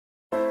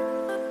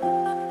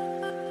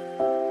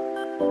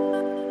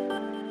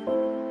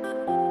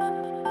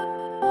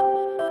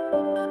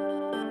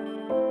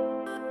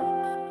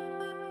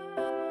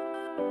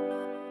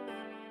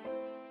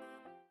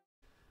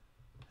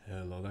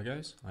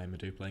guys, I am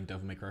Adu playing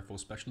Devil May Cry 4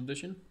 Special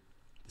Edition.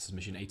 This is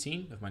mission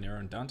 18 of my near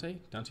own Dante,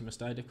 Dante Must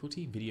Die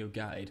difficulty video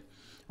guide.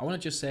 I want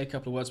to just say a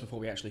couple of words before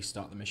we actually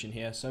start the mission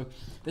here. So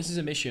this is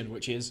a mission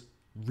which is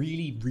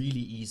really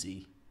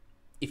easy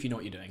if you know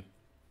what you're doing.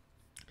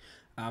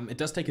 It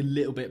does take a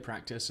little bit of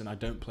practice and I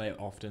don't play it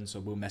often, so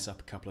we'll mess up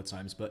a couple of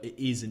times, but it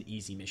is an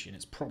easy mission.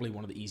 It's probably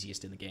one of the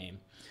easiest in the game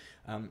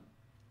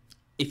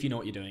if you know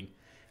what you're doing,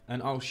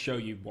 and I'll show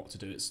you what to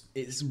do.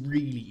 It's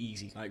really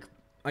easy. Like,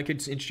 I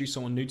could introduce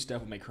someone new to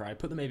Devil May Cry,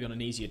 put them maybe on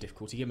an easier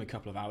difficulty, give them a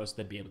couple of hours,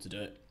 they'd be able to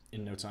do it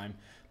in no time.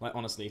 Like,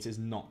 honestly, it is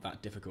not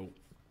that difficult.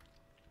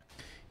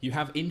 You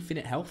have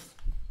infinite health,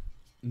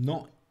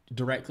 not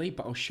directly,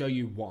 but I'll show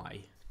you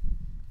why.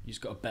 You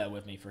just got to bear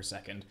with me for a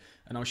second,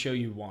 and I'll show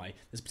you why.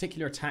 There's a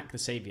particular attack the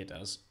Savior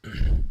does,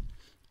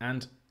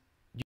 and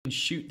you can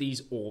shoot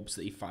these orbs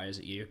that he fires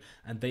at you,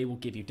 and they will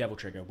give you Devil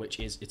Trigger, which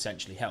is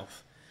essentially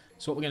health.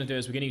 So what we're going to do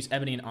is we're going to use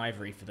Ebony and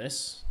Ivory for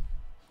this,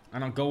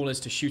 and our goal is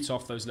to shoot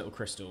off those little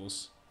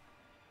crystals.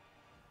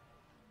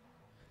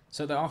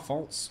 So there are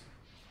faults.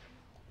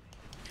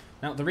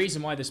 Now, the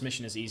reason why this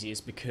mission is easy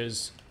is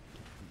because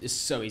it's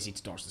so easy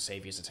to dodge the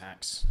Savior's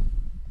attacks.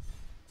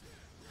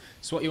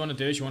 So what you want to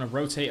do is you want to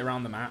rotate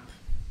around the map.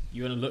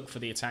 You want to look for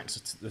the attacks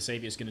that the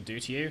Savior is going to do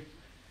to you.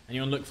 And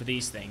you want to look for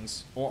these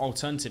things. Or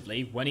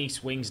alternatively, when he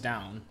swings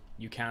down,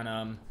 you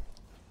can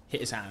hit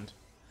his hand.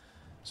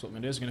 So what I'm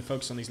going to do is I'm going to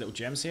focus on these little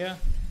gems here.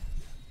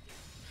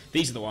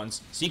 These are the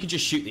ones. So you can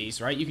just shoot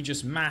these, right? You can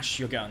just mash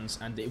your guns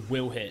and it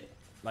will hit.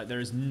 Like, there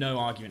is no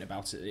argument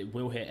about it. It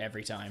will hit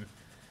every time.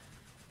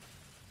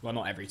 Well,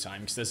 not every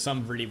time, because there's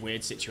some really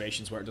weird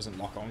situations where it doesn't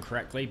lock on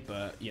correctly,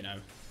 but, you know,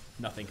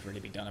 nothing can really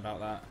be done about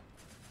that.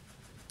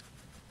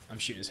 I'm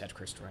shooting his head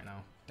crystal right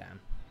now. Damn.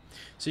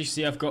 So you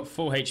see I've got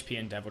full HP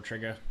and Devil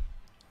Trigger.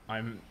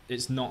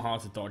 It's not hard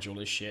to dodge all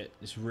this shit.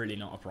 It's really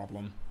not a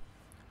problem.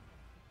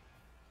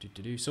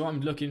 So what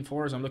I'm looking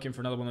for is I'm looking for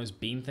another one of those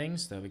beam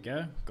things. There we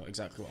go. Got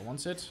exactly what I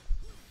wanted.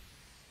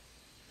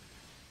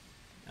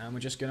 And we're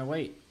just going to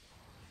wait.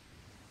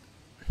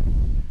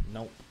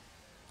 Nope.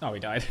 Oh, he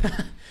died.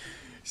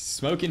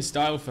 Smoking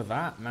style for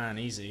that? Man,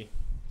 easy.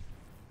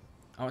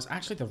 Oh, it's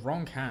actually the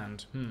wrong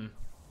hand.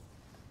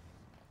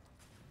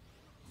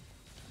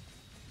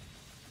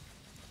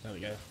 There we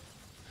go.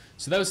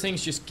 So those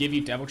things just give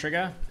you Devil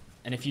Trigger,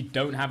 and if you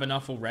don't have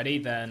enough already,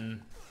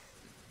 then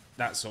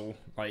that's all.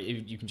 Like,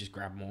 you can just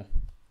grab more.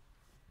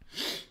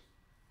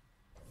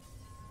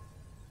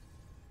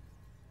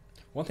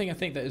 One thing I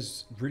think that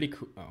is really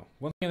cool. Oh,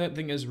 one thing I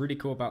think is really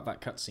cool about that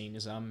cutscene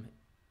is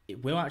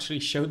it will actually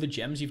show the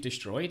gems you've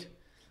destroyed,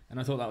 and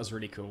I thought that was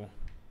really cool.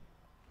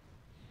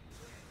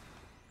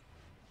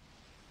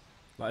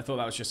 Like, I thought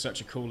that was just such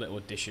a cool little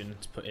addition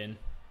to put in.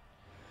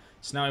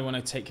 So now I want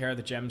to take care of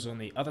the gems on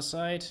the other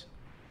side.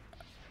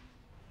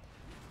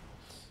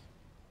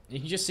 You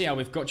can just see how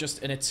we've got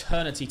just an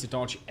eternity to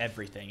dodge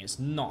everything. It's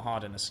not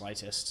hard in the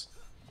slightest.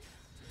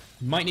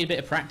 Might need a bit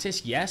of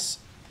practice, yes.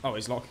 Oh,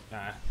 he's locked.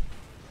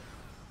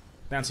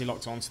 Dante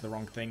locked onto the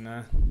wrong thing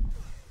there. I'm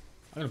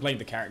going to blame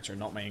the character,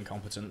 not my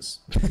incompetence.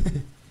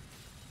 There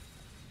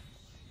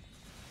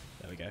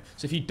we go.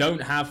 So if you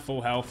don't have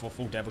full health or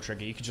full Devil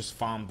Trigger, you can just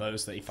farm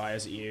those that he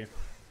fires at you.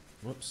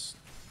 Whoops.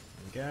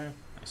 There we go.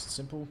 Nice and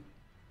simple.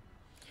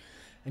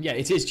 And yeah,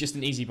 it is just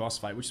an easy boss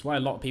fight, which is why a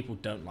lot of people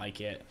don't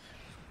like it.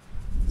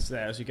 So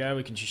there, as we go,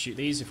 we can just shoot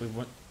these if we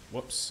want.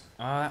 Whoops.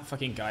 Ah, that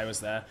fucking guy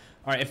was there.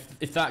 Alright,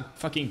 if that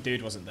fucking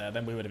dude wasn't there,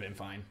 then we would have been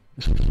fine.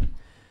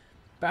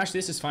 But actually,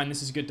 this is fine.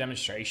 This is a good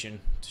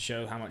demonstration to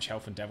show how much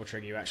health and Devil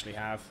Trigger you actually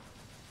have.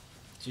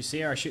 So you see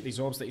here, I shoot these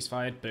orbs that he's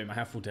fired. Boom, I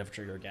have full Devil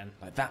Trigger again.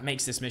 Like, that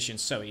makes this mission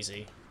so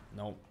easy.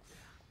 Nope.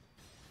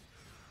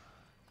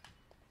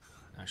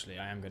 Actually,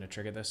 I am going to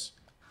trigger this.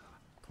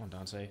 Come on,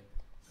 Dante. There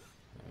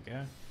we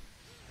go.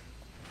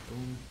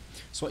 Boom.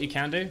 So what you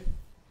can do,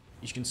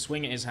 you can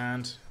swing at his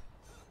hand.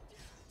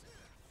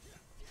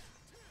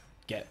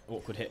 Get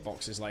awkward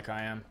hitboxes like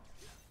I am.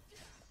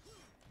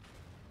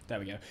 There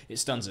we go. It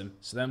stuns him.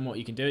 So then what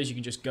you can do is you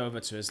can just go over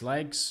to his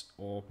legs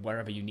or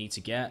wherever you need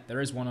to get.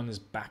 There is one on his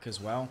back as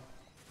well.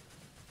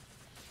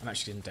 I'm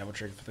actually getting Devil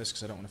Trigger for this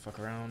because I don't want to fuck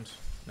around.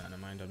 No, never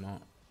mind, I'm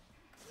not.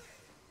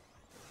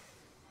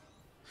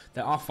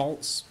 There are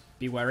faults.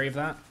 Be wary of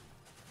that.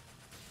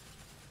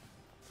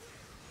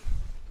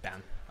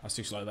 Damn. I was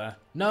too slow there.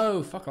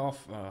 No! Fuck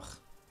off. Ugh.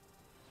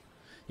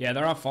 Yeah,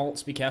 there are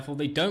faults. Be careful.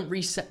 They don't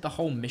reset the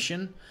whole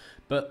mission,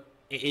 but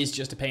it is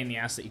just a pain in the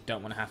ass that you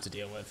don't want to have to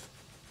deal with.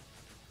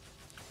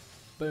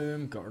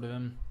 Boom. Got rid of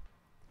him.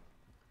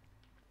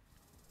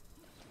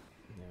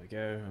 There we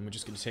go. And we're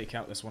just going to take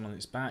out this one on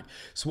its back.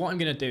 So what I'm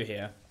going to do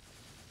here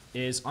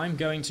is I'm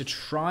going to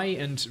try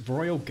and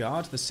Royal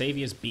Guard the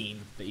Savior's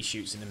beam that he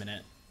shoots in a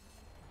minute.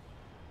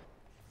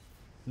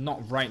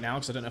 Not right now,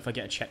 because I don't know if I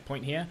get a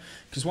checkpoint here.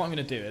 Because what I'm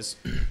going to do is,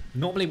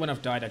 normally when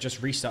I've died, I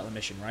just restart the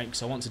mission, right?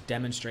 Because I want to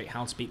demonstrate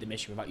how to beat the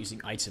mission without using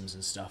items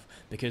and stuff.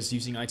 Because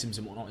using items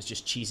and whatnot is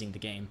just cheesing the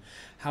game.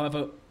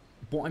 However,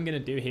 what I'm going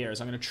to do here is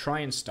I'm going to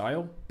try and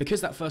style.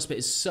 Because that first bit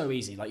is so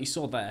easy, like you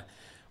saw there.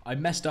 I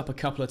messed up a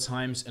couple of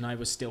times and I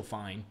was still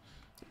fine.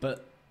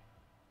 But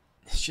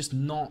It's just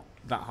not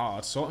that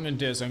hard. So what I'm going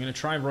to do is I'm going to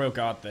try Royal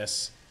Guard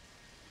this.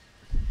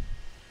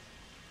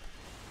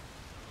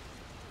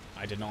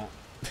 I did not.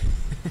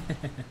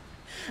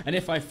 And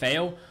if I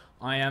fail,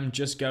 I am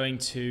just going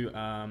to...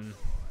 Oh,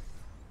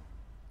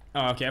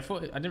 okay, I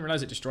didn't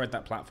realize it destroyed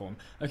that platform.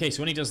 Okay,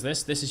 so when he does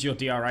this, this is your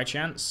DRI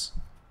chance.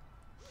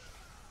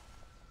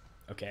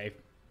 Okay.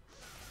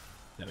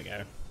 There we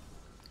go.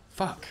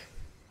 Fuck.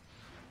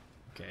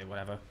 Okay,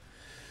 whatever.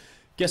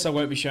 Guess I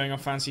won't be showing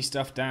off fancy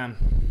stuff, damn.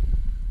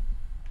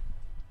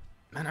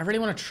 Man, I really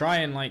want to try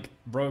and, like,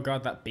 Royal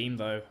Guard that beam,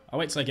 though. I'll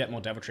wait till I get more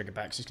Devil Trigger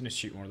back, because he's going to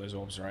shoot more of those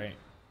orbs, right?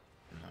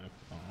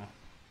 No. Aww.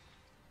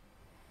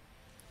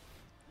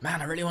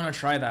 Man, I really want to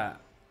try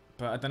that.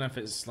 But I don't know if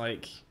it's,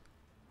 like...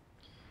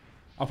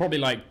 I'll probably,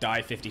 like,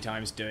 die 50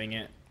 times doing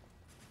it.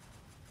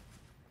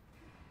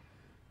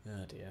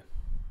 Oh, dear.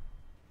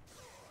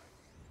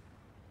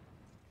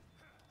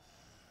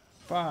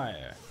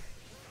 Fire.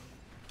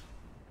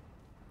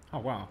 Oh,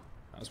 wow.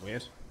 That was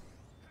weird.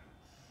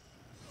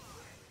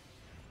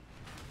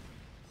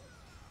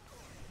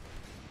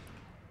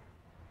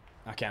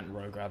 I can't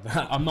rogue guard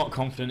that. I'm not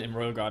confident in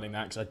rogue guarding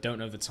that because I don't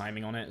know the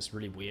timing on it. It's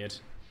really weird.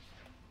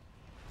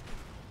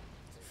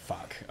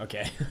 Fuck.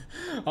 Okay.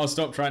 I'll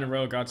stop trying to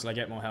rogue guard till I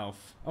get more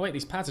health. Oh wait,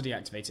 these pads are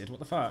deactivated. What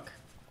the fuck?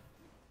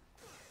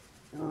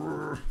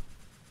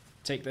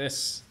 Take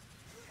this.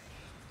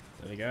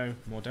 There we go.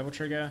 More Devil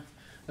Trigger.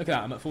 Look at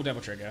that. I'm at full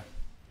Devil Trigger.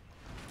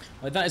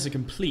 Like, that is a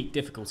complete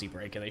difficulty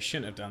breaker. They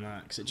shouldn't have done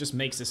that because it just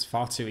makes this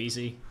far too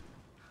easy.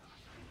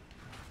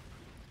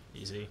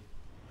 Easy.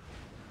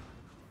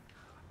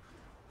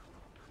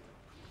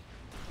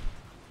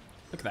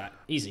 Look at that.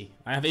 Easy.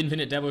 I have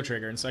infinite Devil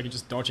Trigger, and so I can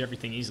just dodge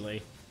everything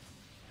easily.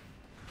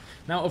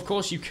 Now, of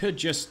course, you could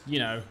just, you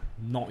know,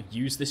 not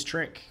use this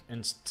trick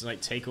and, like,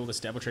 take all this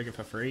Devil Trigger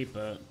for free,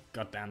 but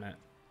god damn it.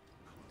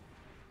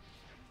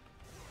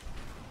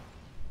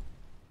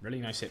 Really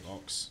nice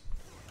hitbox.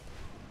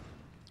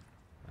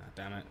 Ah,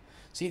 damn it.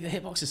 See, the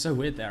hitbox is so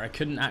weird there. I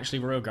couldn't actually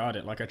royal guard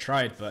it. Like, I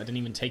tried, but I didn't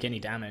even take any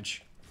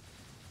damage.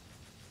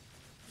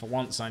 For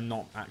once, I'm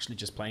not actually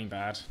just playing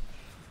bad.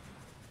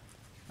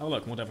 Oh,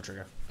 look, more Devil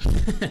Trigger.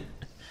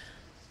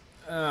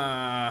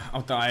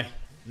 I'll die.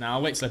 Now,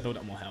 I'll wait till I build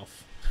up more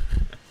health.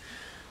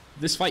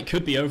 This fight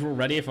could be over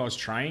already if I was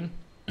trying.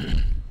 But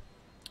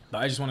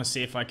I just want to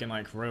see if I can,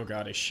 like, royal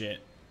guard his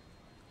shit.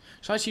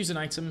 Should I just use an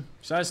item?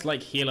 Should I just,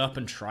 like, heal up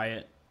and try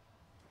it?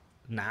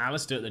 Nah,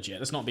 let's do it legit.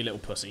 Let's not be little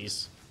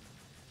pussies.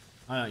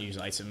 I don't use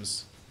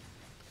items.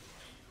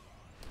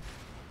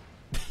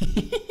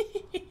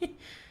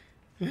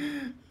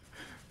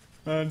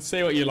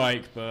 Say what you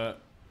like,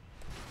 but...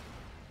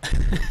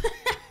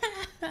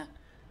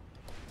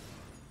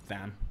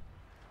 Damn.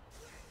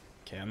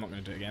 Okay, I'm not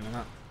going to do it again on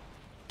that.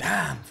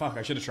 Damn! Fuck,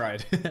 I should have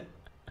tried.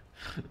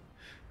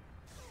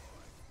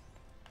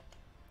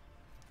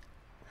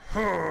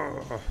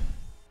 Oh,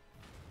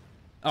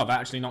 that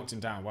actually knocked him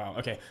down. Wow.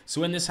 Okay,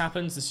 so when this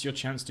happens, this is your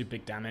chance to do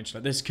big damage.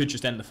 Like, this could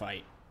just end the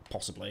fight.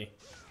 Possibly.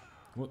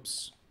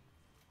 Whoops.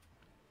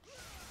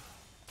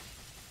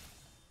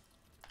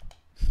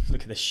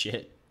 Look at this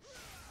shit.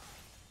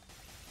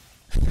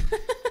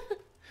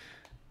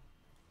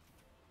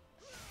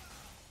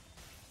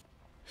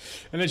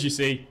 And as you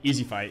see,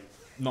 easy fight.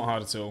 Not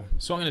hard at all.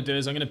 So what I'm going to do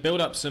is I'm going to build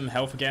up some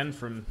health again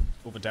from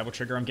all the Devil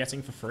Trigger I'm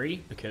getting for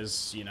free.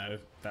 Because, you know,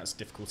 that's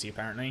difficulty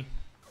apparently.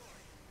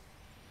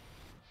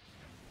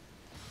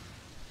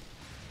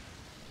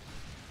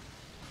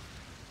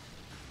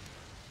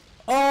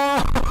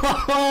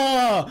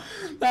 Oh!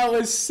 That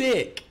was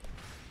sick!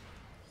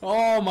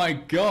 Oh my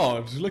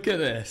god, look at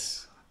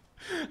this.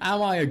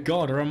 Am I a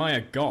god or am I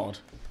a god?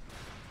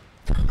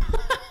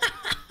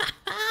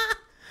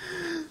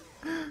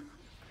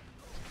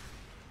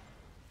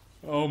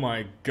 Oh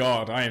my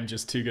god, I am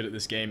just too good at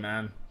this game,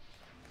 man.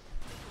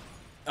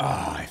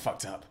 Ah, I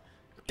fucked up.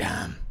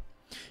 Damn.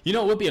 You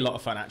know, it would be a lot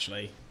of fun,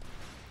 actually.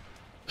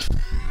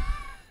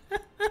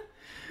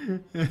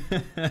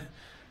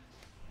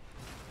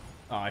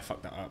 Oh, I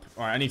fucked that up.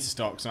 Alright, I need to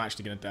stop because I'm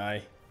actually going to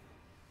die.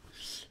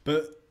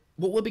 But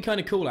what would be kind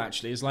of cool,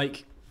 actually, is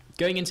like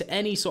going into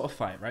any sort of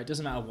fight, right?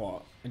 Doesn't matter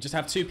what. And just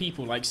have two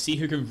people, like, see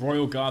who can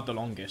royal guard the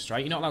longest,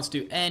 right? You're not allowed to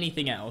do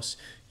anything else.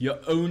 You're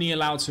only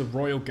allowed to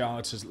royal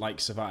guard to, like,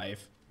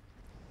 survive.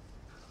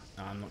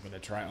 Oh, I'm not going to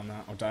try it on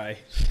that. I'll die.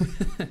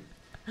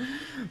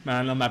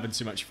 Man, I'm having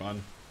too much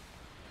fun.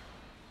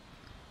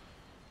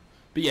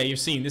 But yeah, you've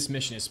seen this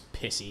mission is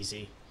piss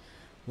easy.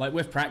 Like,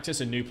 with practice,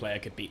 a new player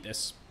could beat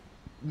this.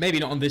 Maybe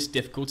not on this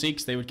difficulty,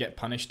 because they would get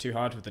punished too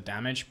hard with the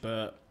damage,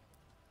 but,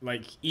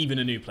 like, even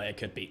a new player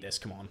could beat this.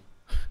 Come on.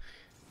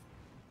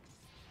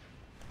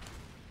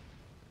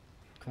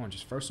 Come on,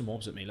 just throw some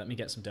orbs at me. Let me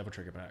get some Devil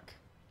Trigger back.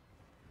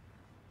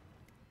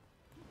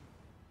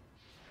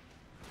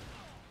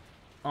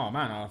 Oh,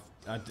 man,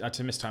 I had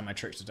to mistime my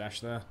trick to dash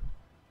there.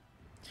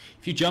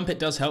 If you jump, it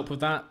does help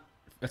with that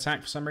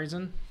attack for some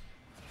reason.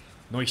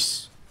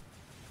 Nice.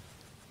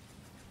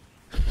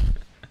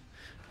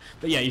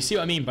 But yeah, you see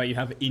what I mean by you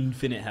have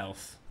infinite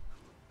health.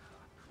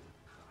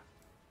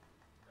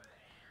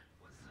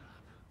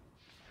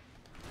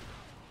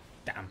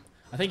 Damn.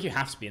 I think you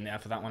have to be in there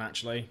for that one,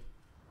 actually.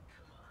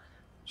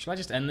 Should I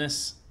just end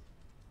this?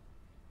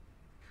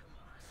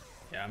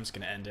 Yeah, I'm just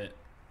going to end it.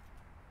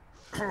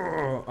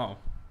 Oh.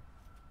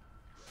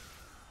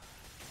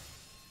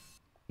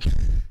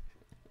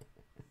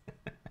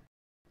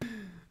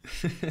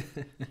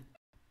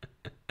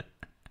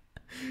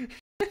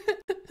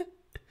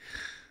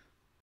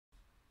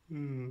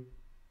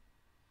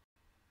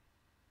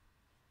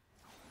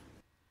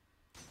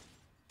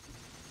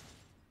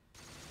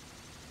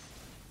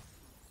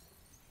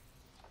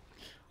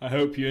 I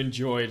hope you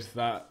enjoyed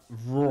that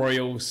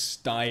royal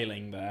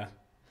styling there.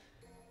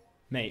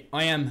 Mate,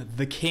 I am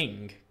the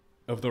king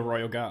of the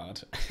Royal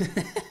Guard.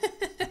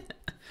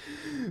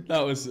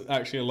 That was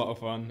actually a lot of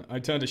fun. I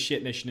turned a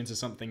shit mission into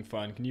something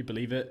fun. Can you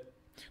believe it?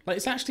 Like,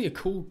 it's actually a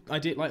cool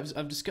idea. Like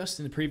I've discussed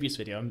in the previous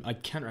video. I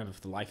can't remember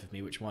for the life of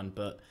me which one,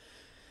 but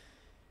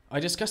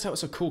I discussed how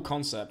it's a cool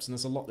concept, and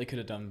there's a lot they could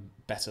have done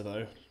better,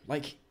 though.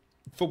 Like,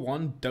 for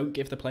one, don't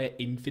give the player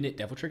infinite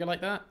Devil Trigger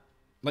like that.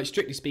 Like,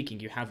 strictly speaking,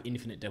 you have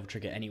infinite Devil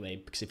Trigger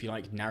anyway, because if you,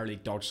 like, narrowly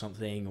dodge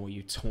something or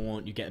you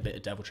taunt, you get a bit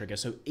of Devil Trigger.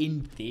 So,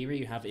 in theory,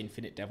 you have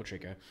infinite Devil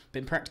Trigger. But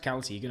in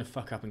practicality, you're going to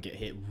fuck up and get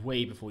hit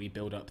way before you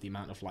build up the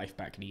amount of life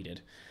back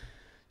needed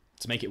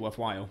to make it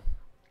worthwhile.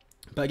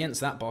 But against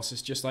that boss,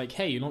 it's just like,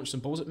 hey, you launched some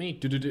balls at me?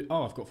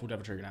 Oh, I've got full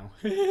Devil Trigger now.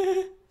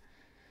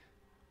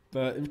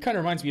 But it kind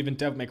of reminds me of in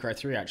Devil May Cry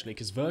 3, actually,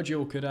 because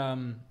Virgil could,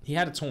 he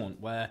had a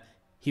taunt where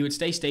he would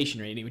stay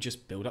stationary and he would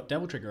just build up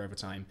Devil Trigger over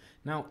time.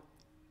 Now,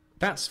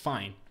 that's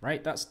fine,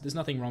 right? There's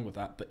nothing wrong with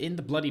that. But in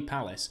the Bloody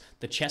Palace,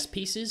 the chess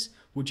pieces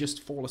would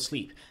just fall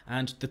asleep.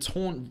 And the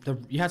taunt,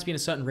 you had to be in a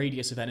certain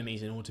radius of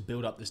enemies in order to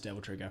build up this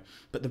Devil Trigger.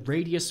 But the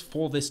radius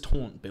for this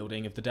taunt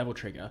building of the Devil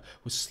Trigger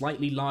was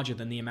slightly larger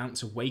than the amount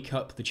to wake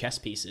up the chess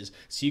pieces.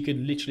 So you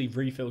could literally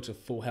refill to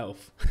full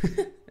health.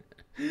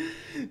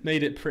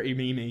 Made it pretty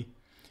memey.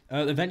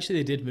 Eventually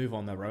they did move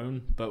on their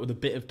own, but with a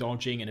bit of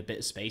dodging and a bit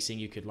of spacing,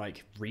 you could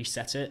like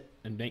reset it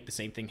and make the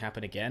same thing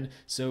happen again.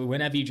 So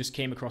whenever you just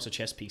came across a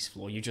chess piece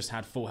floor, you just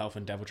had full health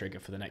and Devil Trigger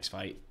for the next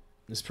fight.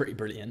 It's pretty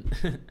brilliant.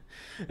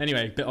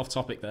 Anyway, bit off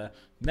topic there.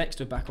 Next,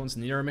 we're back onto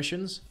the Nero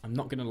missions. I'm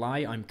not going to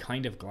lie, I'm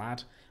kind of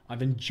glad.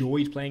 I've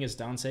enjoyed playing as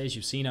Dante. As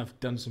you've seen, I've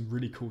done some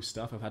really cool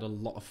stuff. I've had a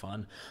lot of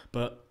fun,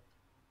 but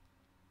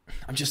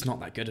I'm just not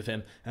that good of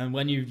him. And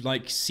when you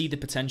like see the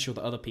potential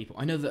that other people,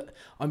 I know that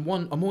I'm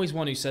always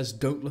one who says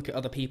don't look at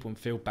other people and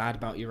feel bad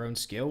about your own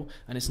skill.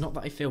 And it's not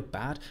that I feel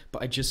bad,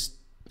 but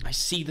I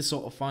see the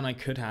sort of fun I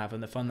could have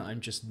and the fun that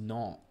I'm just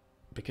not,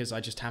 because I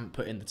just haven't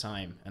put in the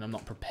time and I'm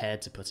not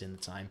prepared to put in the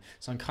time.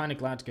 So I'm kind of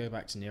glad to go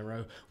back to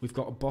Nero. We've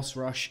got a boss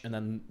rush and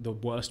then the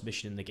worst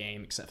mission in the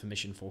game except for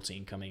mission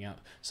 14 coming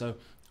up. So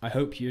I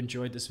hope you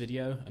enjoyed this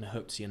video and I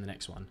hope to see you in the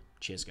next one.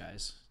 Cheers,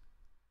 guys.